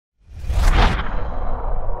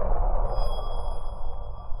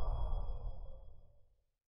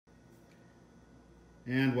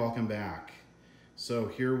And welcome back. So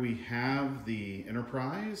here we have the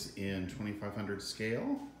Enterprise in 2500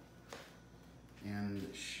 scale, and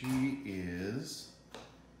she is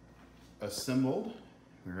assembled.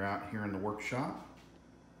 We're out here in the workshop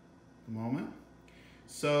at the moment.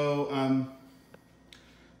 So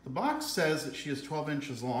the box says that she is 12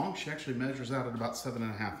 inches long. She actually measures out at about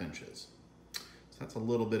 7.5 inches. So that's a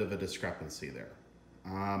little bit of a discrepancy there.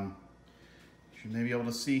 You may be able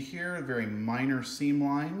to see here very minor seam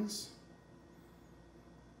lines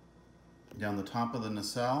down the top of the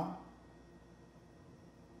nacelle.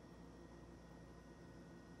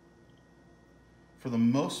 For the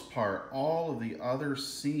most part, all of the other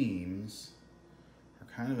seams are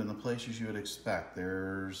kind of in the places you would expect.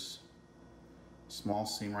 There's a small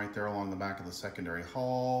seam right there along the back of the secondary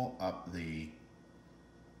hull, up the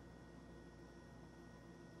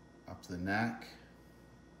neck.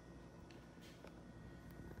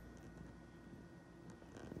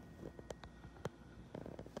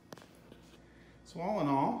 So all in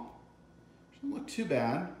all, she doesn't look too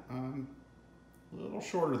bad. A little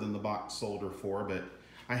shorter than the box sold her for, but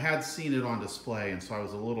I had seen it on display, and so I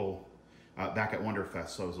was a little, back at Wonderfest,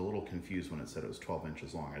 so I was a little confused when it said it was 12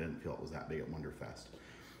 inches long. I didn't feel it was that big at Wonderfest.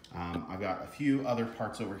 I've got a few other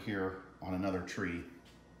parts over here on another tree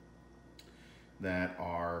that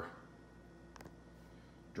are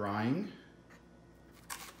drying,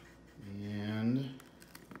 and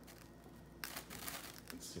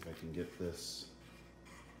let's see if I can get this.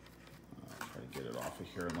 Try to get it off of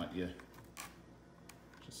here and let you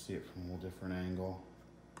just see it from a little different angle.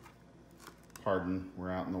 Pardon,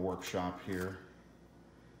 we're out in the workshop here.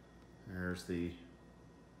 There's the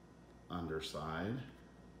underside.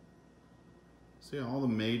 See, all the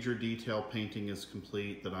major detail painting is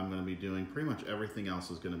complete that I'm going to be doing. Pretty much everything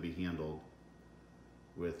else is going to be handled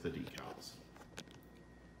with the decals.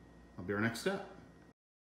 I'll be our next step.